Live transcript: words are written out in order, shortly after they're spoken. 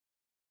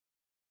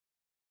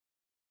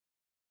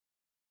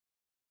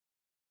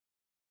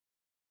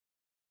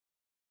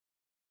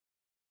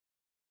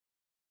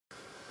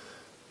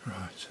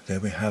Right, there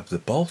we have the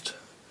bolt,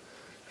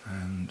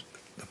 and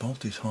the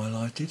bolt is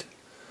highlighted,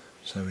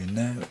 so we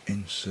now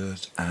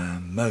insert our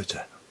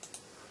motor.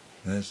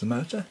 There's the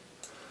motor,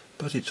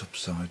 but it's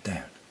upside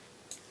down.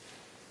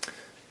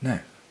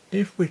 Now,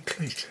 if we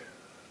click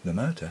the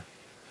motor,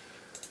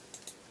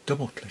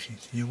 double click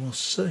it, you will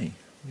see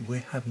we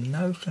have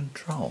no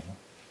control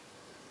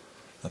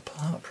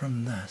apart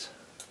from that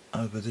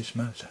over this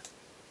motor.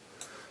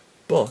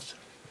 But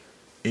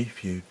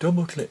if you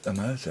double click the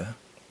motor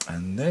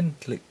and then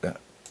click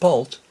that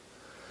bolt,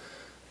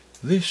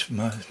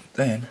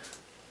 then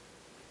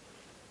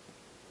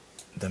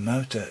the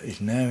motor is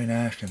now in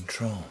our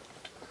control.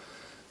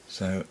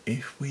 So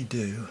if we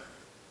do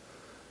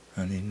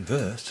an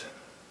invert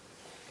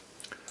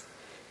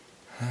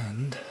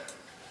and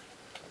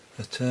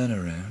a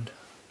turnaround,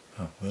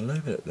 we'll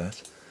leave it at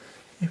that.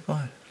 If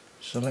I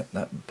select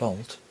that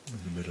bolt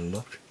with a bit of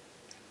luck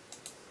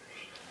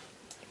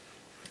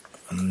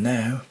and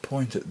now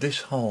point at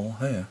this hole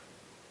here,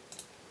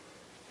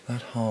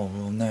 that hole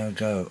will now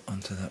go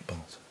onto that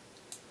bolt.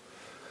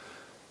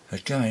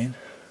 Again,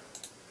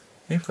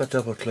 if I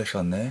double click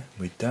on there,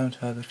 we don't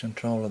have the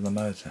control of the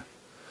motor.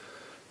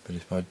 But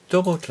if I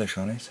double click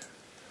on it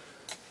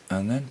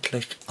and then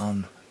click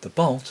on the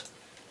bolt,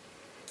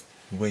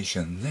 we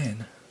can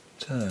then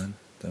turn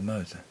the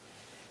motor.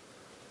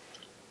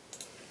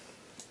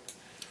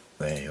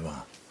 There you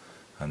are.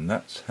 And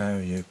that's how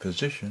you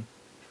position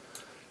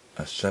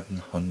a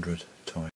 700